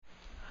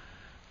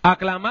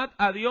Aclamad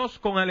a Dios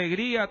con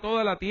alegría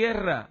toda la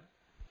tierra.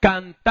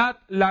 Cantad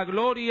la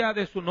gloria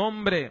de su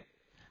nombre.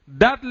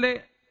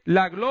 Dadle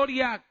la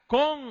gloria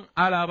con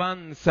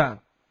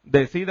alabanza.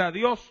 Decid a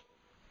Dios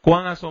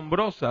cuán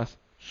asombrosas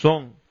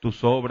son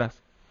tus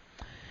obras.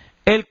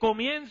 El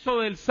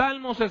comienzo del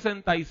Salmo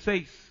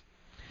 66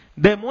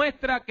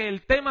 demuestra que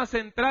el tema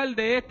central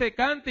de este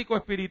cántico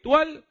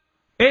espiritual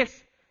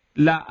es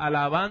la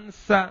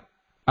alabanza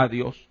a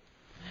Dios.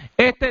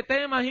 Este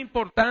tema es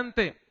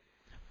importante.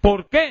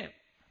 ¿Por qué?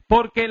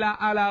 Porque la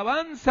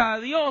alabanza a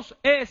Dios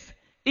es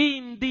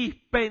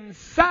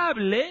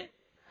indispensable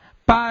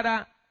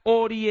para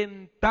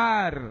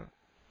orientar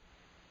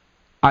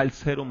al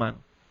ser humano.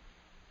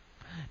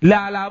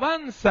 La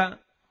alabanza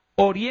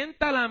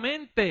orienta la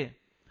mente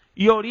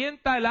y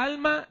orienta el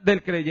alma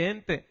del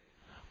creyente.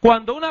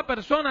 Cuando una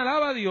persona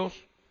alaba a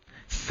Dios,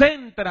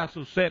 centra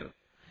su ser,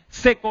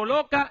 se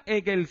coloca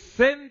en el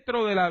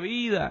centro de la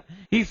vida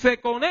y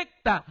se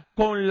conecta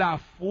con la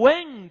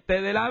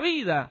fuente de la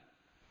vida,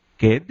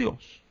 que es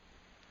Dios.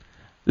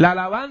 La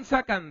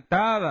alabanza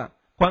cantada,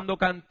 cuando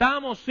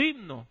cantamos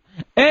himnos,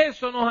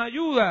 eso nos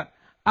ayuda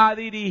a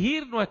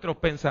dirigir nuestros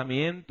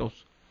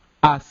pensamientos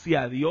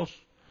hacia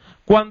Dios.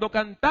 Cuando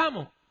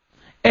cantamos,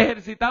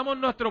 ejercitamos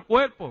nuestro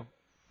cuerpo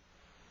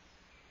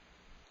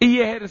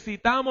y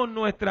ejercitamos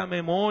nuestra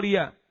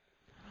memoria.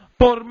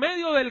 Por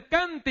medio del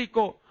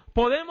cántico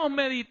podemos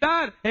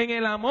meditar en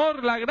el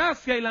amor, la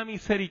gracia y la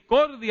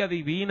misericordia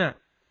divina.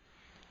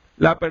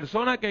 La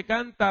persona que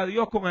canta a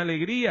Dios con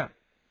alegría,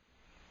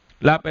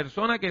 la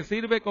persona que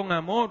sirve con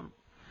amor,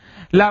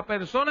 la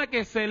persona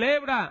que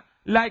celebra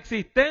la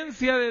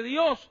existencia de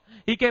Dios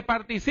y que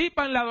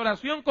participa en la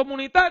adoración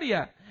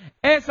comunitaria,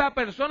 esa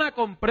persona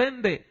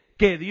comprende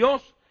que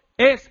Dios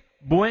es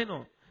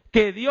bueno,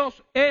 que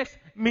Dios es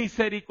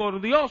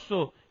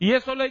misericordioso, y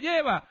eso le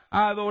lleva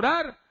a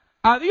adorar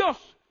a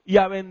Dios y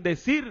a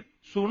bendecir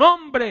su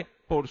nombre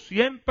por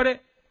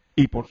siempre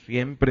y por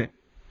siempre.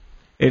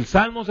 El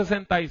Salmo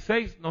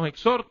 66 nos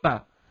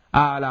exhorta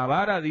a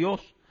alabar a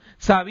Dios,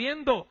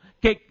 sabiendo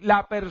que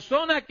la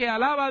persona que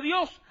alaba a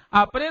Dios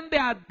aprende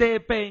a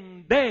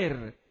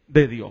depender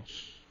de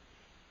Dios.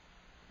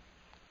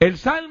 El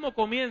Salmo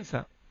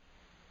comienza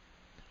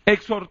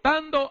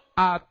exhortando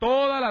a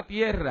toda la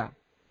tierra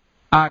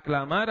a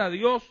aclamar a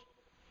Dios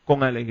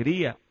con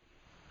alegría.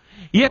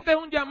 Y este es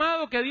un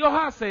llamado que Dios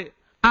hace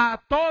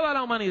a toda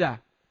la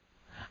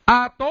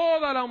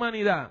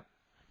humanidad,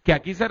 que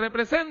aquí se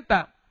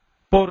representa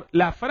por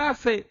la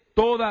frase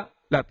toda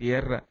la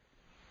tierra.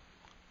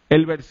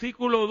 El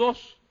versículo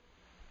 2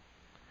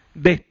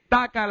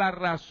 destaca la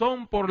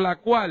razón por la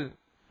cual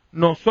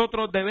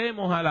nosotros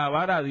debemos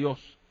alabar a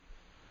Dios.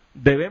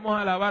 Debemos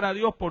alabar a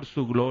Dios por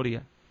su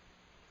gloria.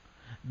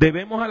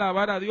 Debemos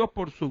alabar a Dios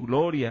por su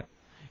gloria.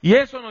 Y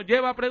eso nos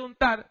lleva a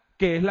preguntar,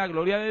 ¿qué es la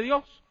gloria de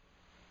Dios?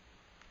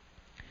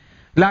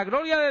 La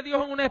gloria de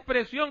Dios es una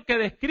expresión que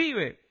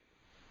describe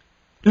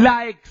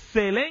la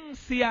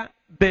excelencia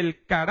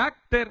del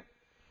carácter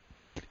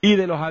y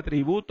de los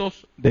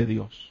atributos de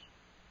Dios.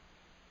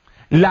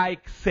 La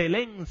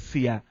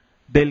excelencia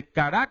del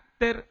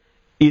carácter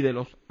y de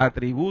los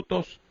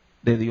atributos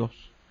de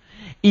Dios.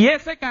 Y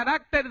ese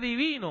carácter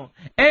divino,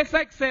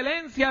 esa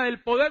excelencia del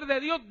poder de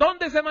Dios,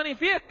 ¿dónde se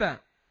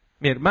manifiesta?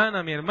 Mi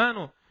hermana, mi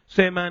hermano,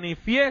 se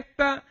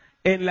manifiesta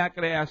en la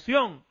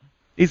creación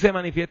y se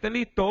manifiesta en la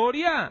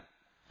historia.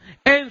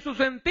 En su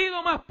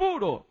sentido más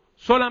puro,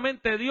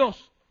 solamente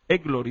Dios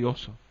es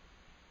glorioso.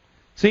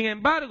 Sin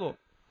embargo,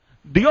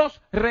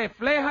 Dios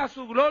refleja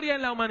su gloria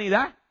en la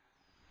humanidad.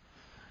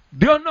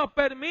 Dios nos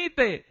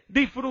permite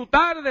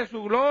disfrutar de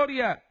su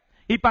gloria,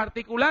 y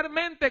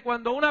particularmente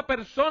cuando una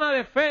persona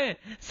de fe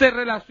se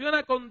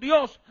relaciona con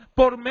Dios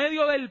por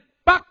medio del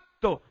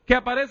pacto que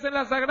aparece en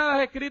las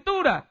Sagradas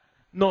Escrituras,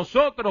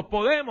 nosotros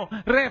podemos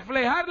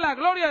reflejar la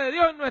gloria de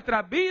Dios en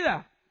nuestras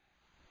vidas,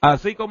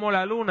 así como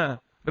la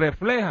luna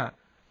refleja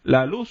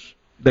la luz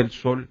del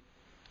sol.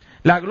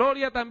 La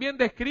gloria también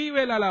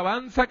describe la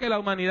alabanza que la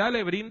humanidad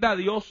le brinda a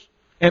Dios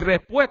en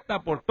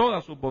respuesta por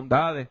todas sus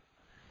bondades.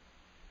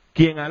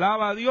 Quien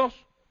alaba a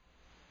Dios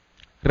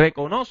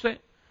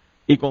reconoce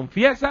y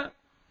confiesa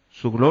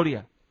su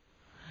gloria.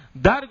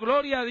 Dar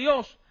gloria a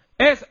Dios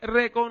es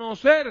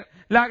reconocer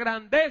la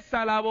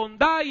grandeza, la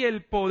bondad y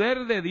el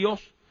poder de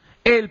Dios.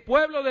 El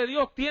pueblo de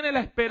Dios tiene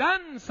la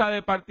esperanza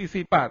de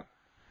participar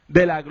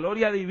de la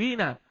gloria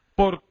divina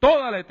por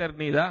toda la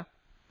eternidad.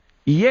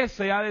 Y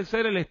ese ha de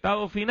ser el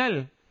estado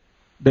final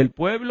del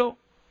pueblo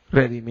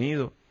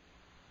redimido.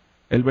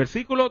 El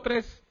versículo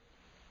 3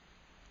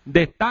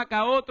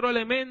 destaca otro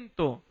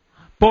elemento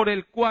por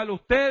el cual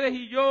ustedes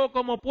y yo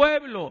como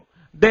pueblo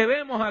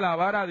debemos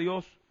alabar a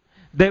Dios.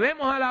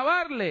 Debemos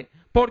alabarle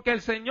porque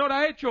el Señor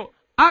ha hecho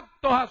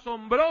actos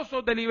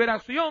asombrosos de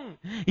liberación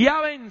y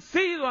ha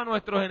vencido a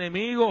nuestros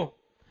enemigos.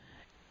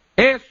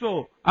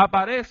 Eso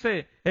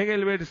aparece en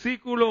el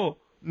versículo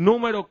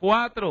número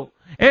 4.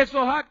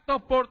 Esos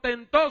actos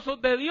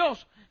portentosos de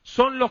Dios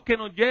son los que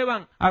nos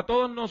llevan a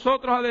todos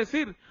nosotros a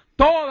decir: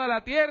 toda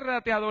la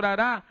tierra te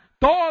adorará,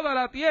 toda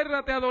la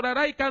tierra te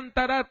adorará y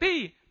cantará a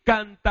ti,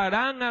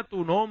 cantarán a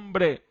tu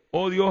nombre,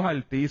 oh Dios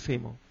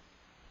Altísimo.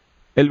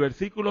 El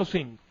versículo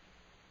 5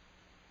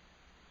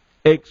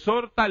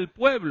 exhorta al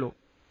pueblo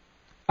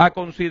a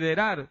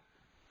considerar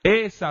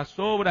esas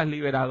obras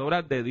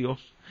liberadoras de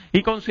Dios.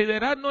 Y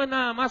considerar no es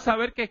nada más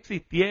saber que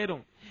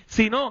existieron,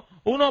 sino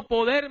uno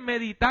poder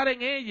meditar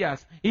en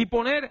ellas y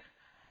poner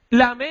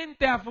la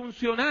mente a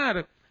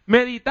funcionar,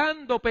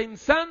 meditando,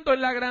 pensando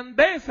en la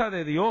grandeza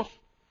de Dios,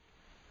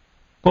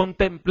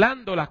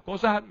 contemplando las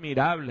cosas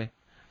admirables.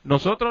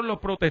 Nosotros los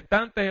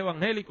protestantes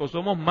evangélicos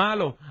somos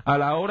malos a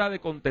la hora de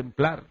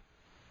contemplar.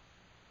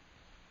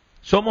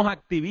 Somos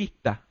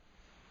activistas.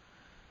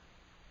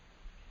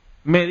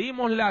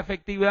 Medimos la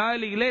efectividad de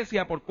la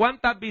iglesia por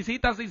cuántas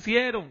visitas se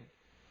hicieron,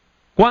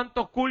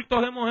 cuántos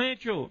cultos hemos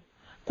hecho,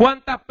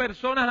 cuántas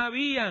personas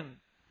habían.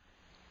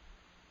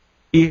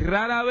 Y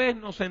rara vez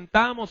nos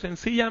sentamos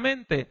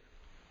sencillamente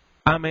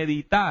a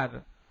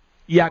meditar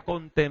y a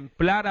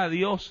contemplar a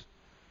Dios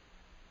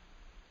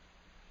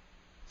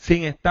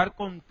sin estar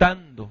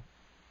contando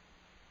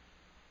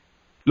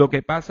lo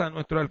que pasa a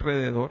nuestro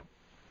alrededor.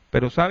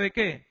 Pero ¿sabe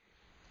qué?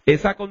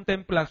 Esa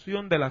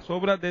contemplación de las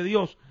obras de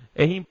Dios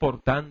es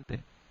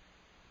importante.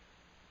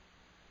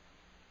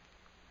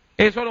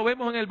 Eso lo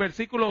vemos en el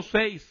versículo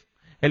 6.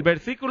 El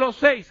versículo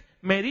 6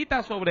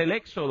 medita sobre el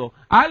Éxodo,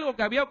 algo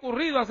que había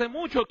ocurrido hace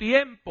mucho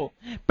tiempo,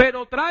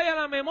 pero trae a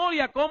la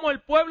memoria cómo el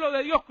pueblo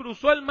de Dios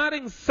cruzó el mar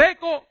en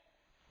seco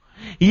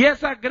y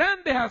esas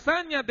grandes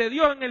hazañas de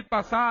Dios en el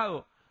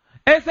pasado.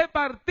 Ese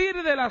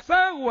partir de las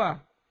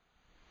aguas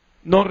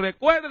nos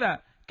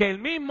recuerda que el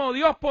mismo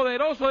Dios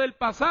poderoso del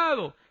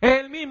pasado es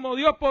el mismo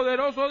Dios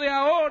poderoso de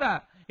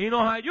ahora y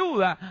nos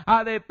ayuda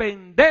a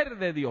depender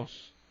de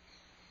Dios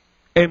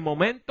en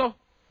momentos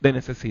de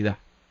necesidad.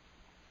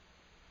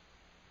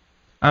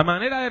 A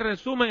manera de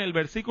resumen, el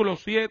versículo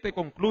 7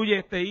 concluye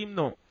este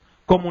himno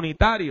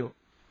comunitario,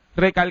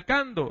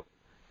 recalcando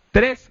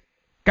 3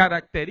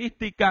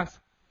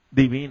 características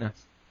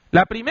divinas.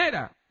 La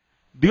primera,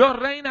 Dios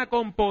reina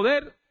con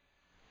poder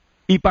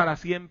y para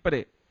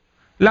siempre.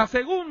 La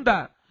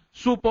segunda,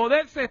 su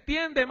poder se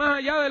extiende más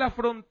allá de las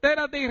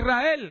fronteras de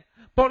Israel,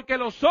 porque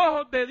los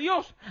ojos de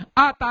Dios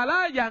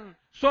atalayan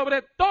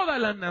sobre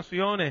todas las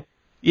naciones.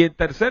 Y en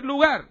tercer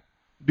lugar,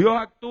 Dios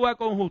actúa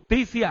con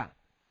justicia.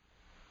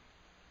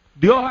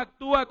 Dios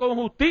actúa con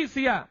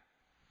justicia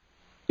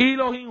y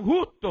los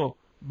injustos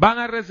van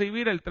a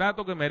recibir el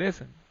trato que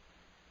merecen.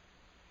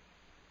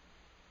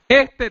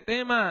 Este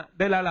tema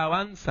de la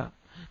alabanza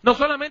no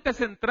solamente es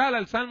central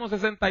al Salmo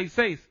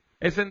 66,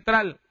 es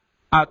central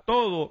a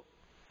todo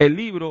el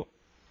libro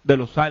de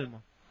los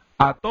Salmos,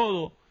 a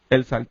todo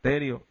el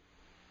Salterio.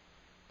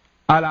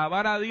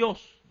 Alabar a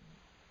Dios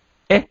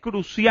es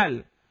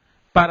crucial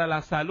para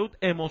la salud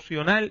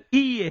emocional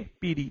y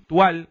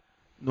espiritual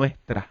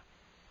nuestra.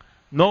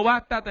 No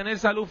basta tener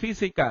salud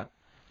física,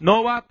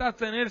 no basta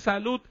tener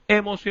salud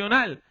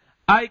emocional,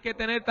 hay que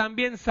tener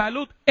también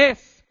salud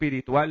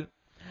espiritual.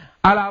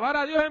 Alabar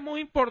a Dios es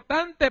muy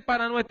importante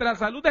para nuestra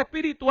salud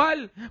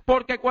espiritual,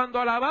 porque cuando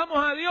alabamos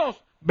a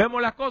Dios,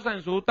 vemos las cosas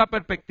en su justa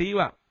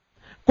perspectiva.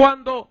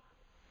 Cuando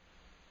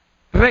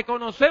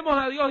reconocemos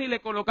a Dios y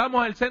le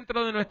colocamos al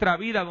centro de nuestra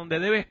vida, donde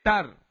debe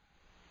estar,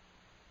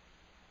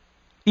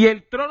 y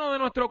el trono de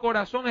nuestro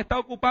corazón está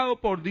ocupado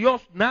por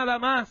Dios nada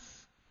más,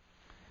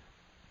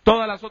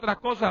 todas las otras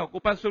cosas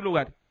ocupan su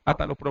lugar,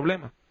 hasta los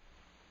problemas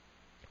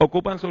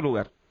ocupan su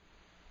lugar.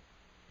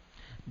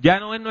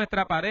 Ya no es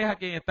nuestra pareja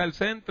quien está al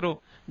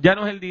centro, ya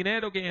no es el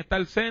dinero quien está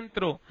al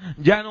centro,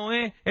 ya no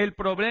es el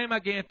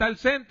problema quien está al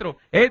centro,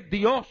 es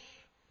Dios.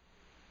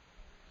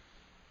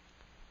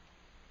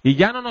 Y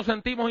ya no nos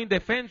sentimos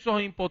indefensos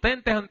e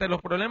impotentes ante los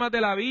problemas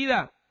de la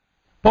vida,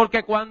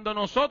 porque cuando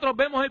nosotros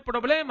vemos el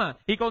problema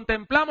y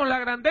contemplamos la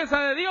grandeza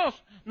de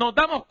Dios, nos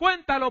damos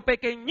cuenta lo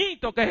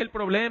pequeñito que es el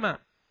problema.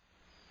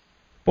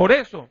 Por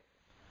eso,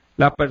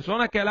 las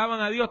personas que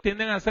alaban a Dios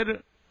tienden a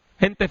ser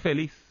gente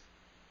feliz.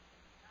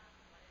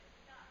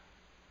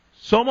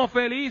 Somos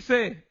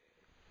felices,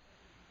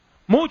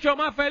 mucho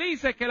más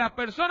felices que las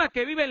personas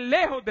que viven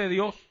lejos de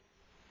Dios.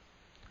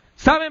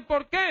 ¿Saben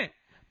por qué?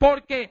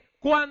 Porque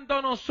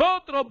cuando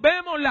nosotros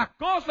vemos las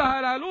cosas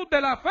a la luz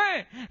de la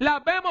fe,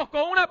 las vemos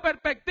con una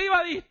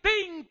perspectiva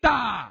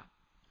distinta.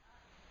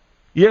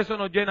 Y eso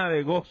nos llena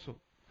de gozo.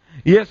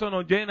 Y eso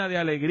nos llena de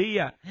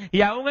alegría.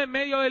 Y aún en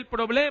medio del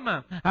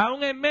problema,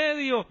 aún en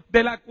medio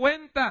de la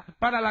cuenta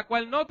para la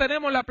cual no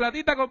tenemos la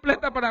platita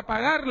completa para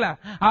pagarla,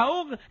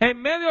 aún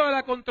en medio de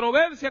la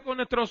controversia con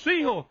nuestros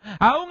hijos,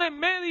 aún en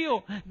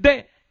medio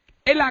de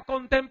la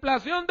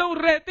contemplación de un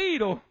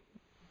retiro,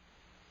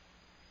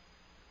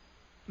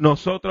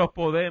 nosotros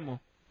podemos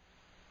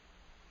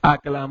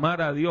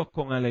aclamar a Dios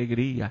con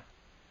alegría.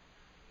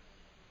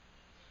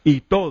 Y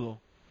todo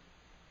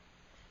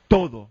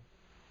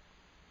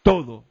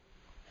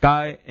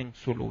cae en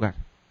su lugar.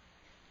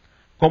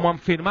 Como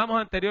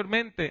afirmamos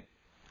anteriormente,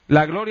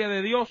 la gloria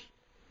de Dios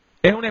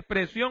es una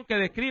expresión que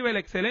describe la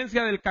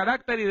excelencia del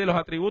carácter y de los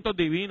atributos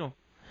divinos,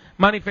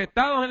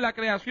 manifestados en la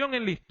creación,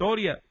 en la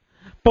historia.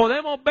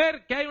 podemos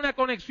ver que hay una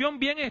conexión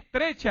bien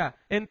estrecha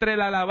entre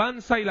la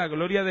alabanza y la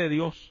gloria de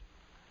Dios.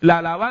 La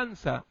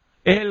alabanza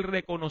es el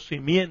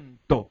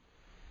reconocimiento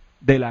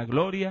de la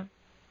gloria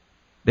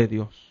de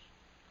Dios.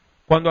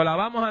 Cuando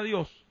alabamos a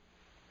Dios,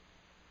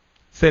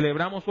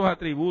 celebramos sus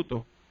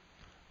atributos,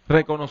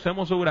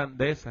 reconocemos su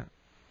grandeza.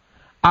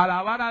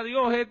 Alabar a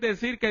Dios es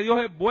decir que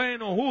Dios es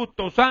bueno,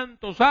 justo,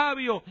 santo,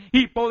 sabio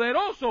y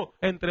poderoso,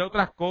 entre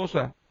otras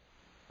cosas.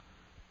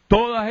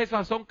 Todas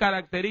esas son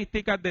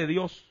características de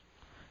Dios,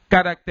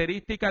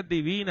 características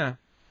divinas.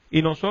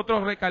 Y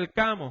nosotros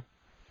recalcamos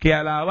que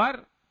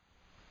alabar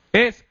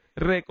es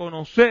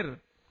reconocer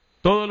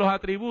todos los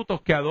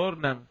atributos que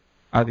adornan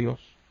a Dios.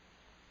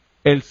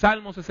 El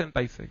Salmo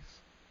 66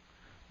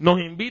 nos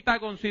invita a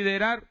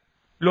considerar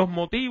los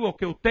motivos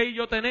que usted y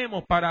yo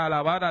tenemos para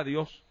alabar a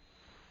Dios.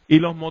 Y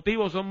los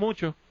motivos son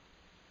muchos.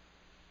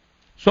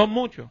 Son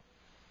muchos.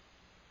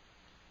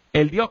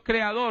 El Dios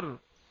creador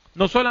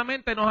no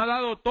solamente nos ha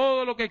dado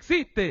todo lo que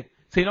existe,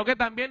 sino que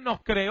también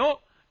nos creó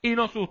y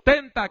nos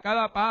sustenta a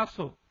cada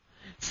paso.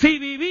 Si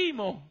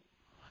vivimos,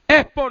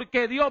 es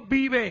porque Dios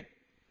vive.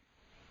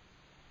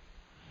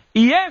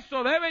 Y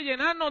eso debe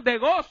llenarnos de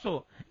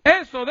gozo,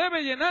 eso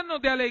debe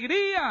llenarnos de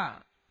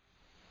alegría.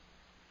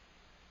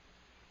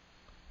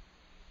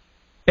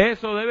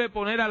 Eso debe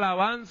poner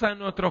alabanza en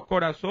nuestros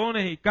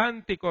corazones y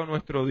cántico a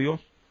nuestro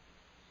Dios.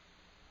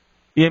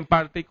 Y en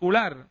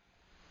particular,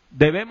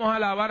 debemos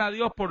alabar a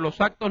Dios por los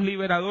actos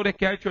liberadores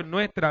que ha hecho en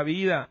nuestra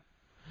vida.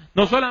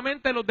 No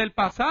solamente los del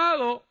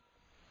pasado,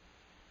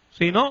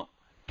 sino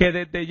que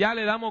desde ya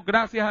le damos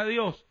gracias a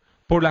Dios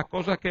por las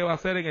cosas que va a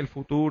hacer en el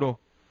futuro.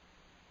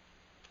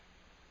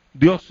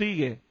 Dios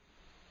sigue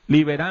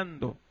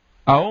liberando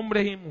a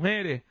hombres y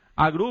mujeres,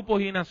 a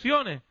grupos y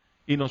naciones,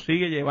 y nos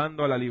sigue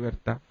llevando a la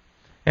libertad.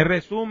 En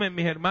resumen,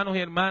 mis hermanos y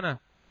hermanas,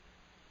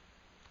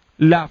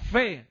 la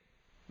fe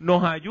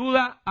nos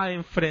ayuda a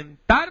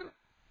enfrentar,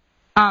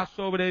 a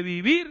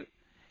sobrevivir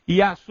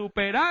y a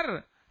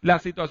superar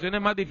las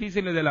situaciones más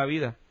difíciles de la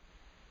vida.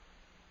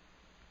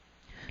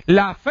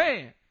 La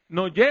fe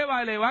nos lleva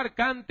a elevar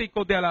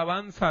cánticos de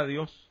alabanza a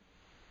Dios.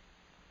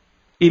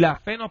 Y la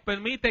fe nos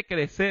permite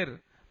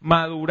crecer,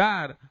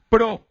 madurar,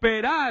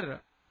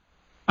 prosperar,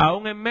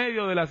 aún en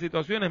medio de las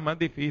situaciones más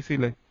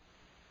difíciles.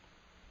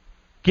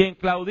 Quien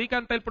claudica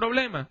ante el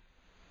problema,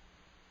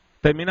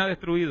 termina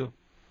destruido.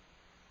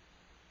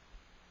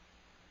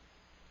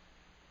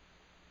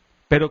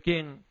 Pero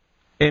quien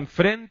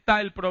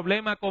enfrenta el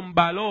problema con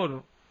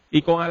valor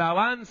y con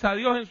alabanza a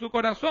Dios en su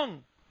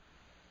corazón,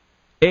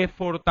 es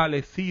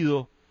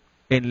fortalecido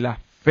en la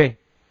fe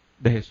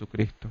de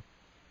Jesucristo.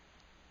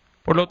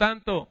 Por lo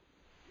tanto,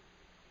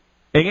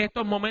 en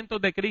estos momentos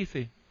de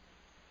crisis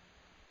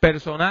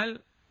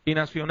personal y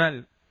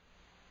nacional,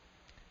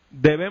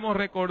 debemos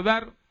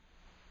recordar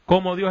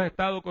cómo Dios ha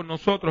estado con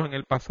nosotros en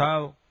el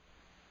pasado.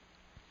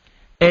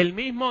 El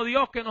mismo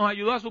Dios que nos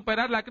ayudó a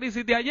superar la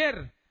crisis de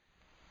ayer,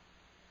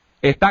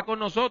 está con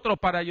nosotros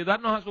para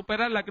ayudarnos a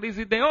superar la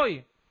crisis de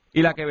hoy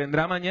y la que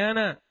vendrá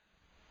mañana.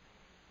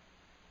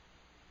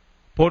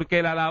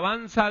 Porque la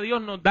alabanza a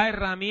Dios nos da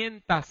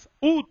herramientas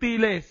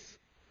útiles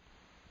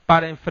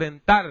para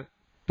enfrentar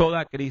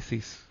toda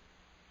crisis.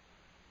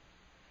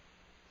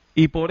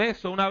 Y por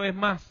eso, una vez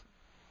más,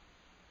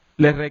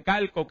 les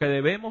recalco que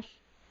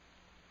debemos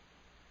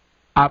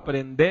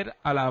aprender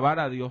a alabar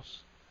a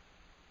Dios,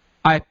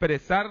 a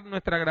expresar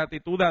nuestra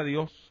gratitud a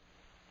Dios,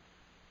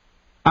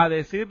 a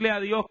decirle a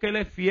Dios que Él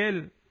es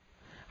fiel,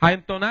 a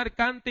entonar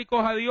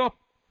cánticos a Dios,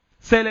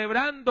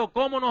 celebrando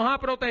cómo nos ha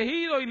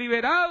protegido y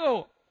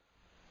liberado.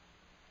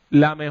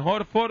 La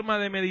mejor forma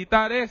de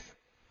meditar es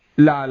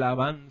la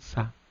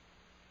alabanza.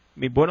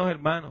 Mis buenos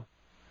hermanos,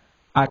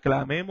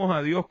 aclamemos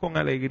a Dios con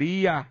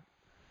alegría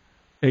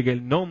en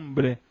el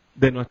nombre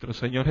de nuestro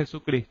Señor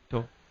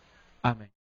Jesucristo. Amén.